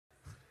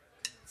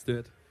Let's do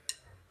it.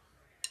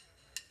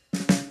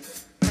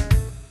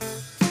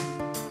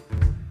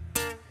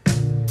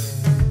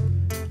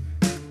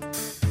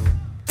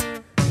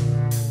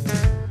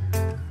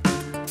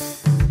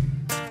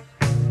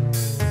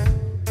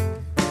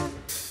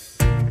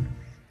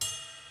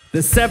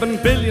 There's 7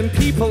 billion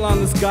people on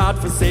this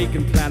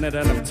godforsaken planet,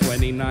 and I'm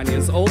 29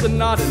 years old and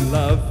not in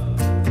love.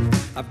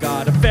 I've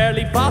got a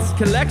fairly vast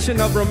collection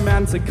of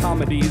romantic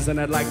comedies, and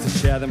I'd like to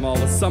share them all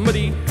with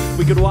somebody.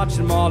 We could watch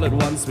them all at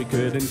once, we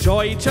could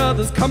enjoy each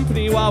other's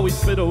company while we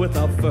fiddle with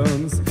our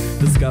phones,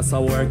 discuss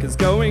how work is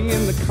going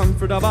in the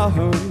comfort of our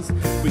homes.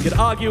 We could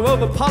argue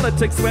over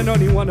politics when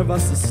only one of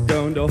us is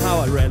stoned. Oh, how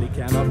I really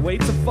cannot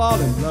wait to fall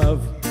in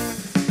love.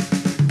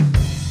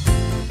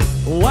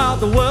 While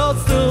the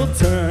world's still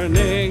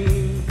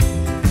turning,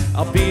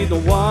 I'll be the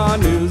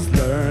one who's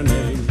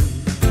learning.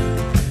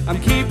 I'm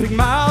keeping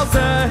miles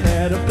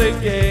ahead of the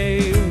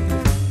game.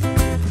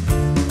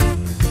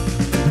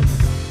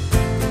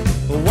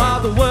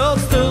 While the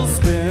world's still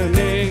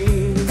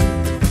spinning,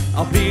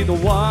 I'll be the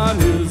one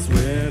who's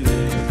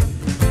winning.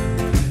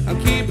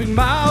 I'm keeping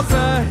miles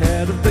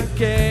ahead of the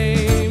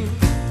game.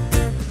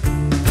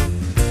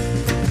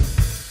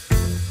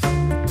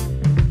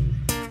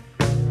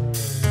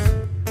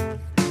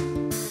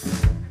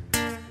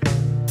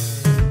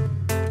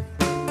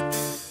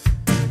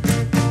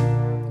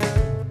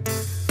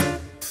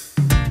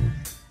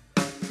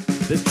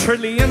 There's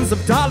trillions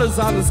of dollars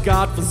on this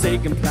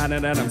godforsaken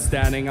planet, and I'm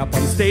standing up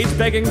on stage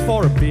begging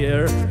for a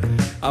beer.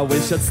 I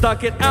wish I'd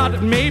stuck it out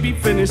and maybe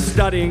finished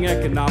studying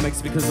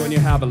economics, because when you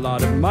have a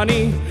lot of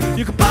money,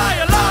 you could buy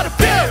a lot of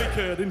beer. We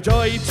could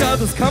enjoy each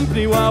other's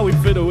company while we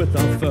fiddle with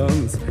our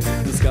phones,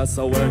 discuss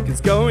how work is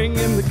going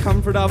in the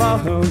comfort of our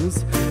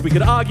homes. We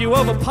could argue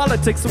over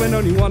politics when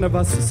only one of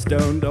us is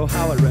stoned. Oh,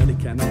 how I really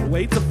cannot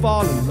wait to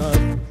fall in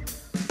love.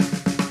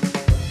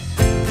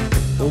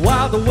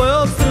 While the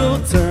world's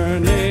still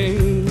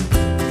turning,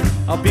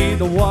 I'll be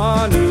the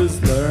one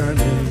who's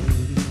learning.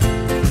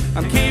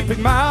 I'm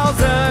keeping miles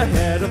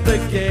ahead of the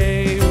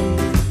game.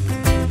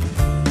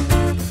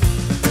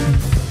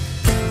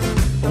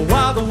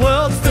 While the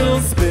world's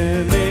still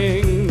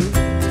spinning,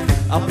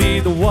 I'll be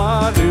the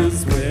one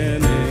who's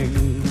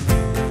winning.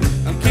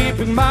 I'm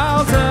keeping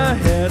miles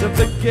ahead of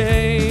the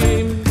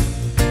game.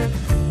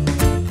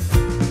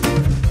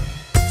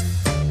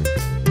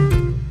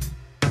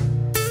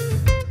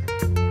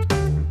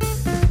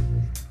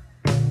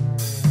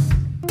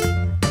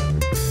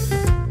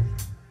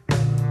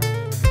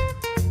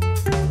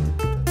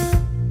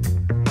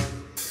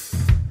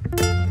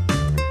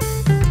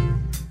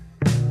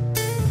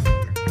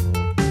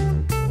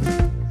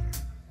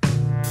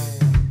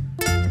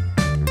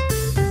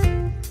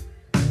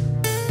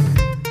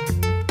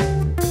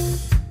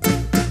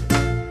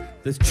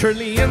 There's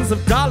trillions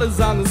of dollars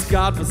on this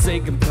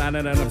godforsaken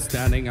planet, and I'm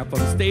standing up on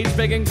stage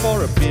begging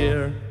for a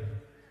beer.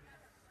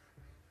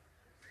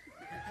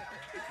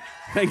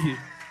 Thank you.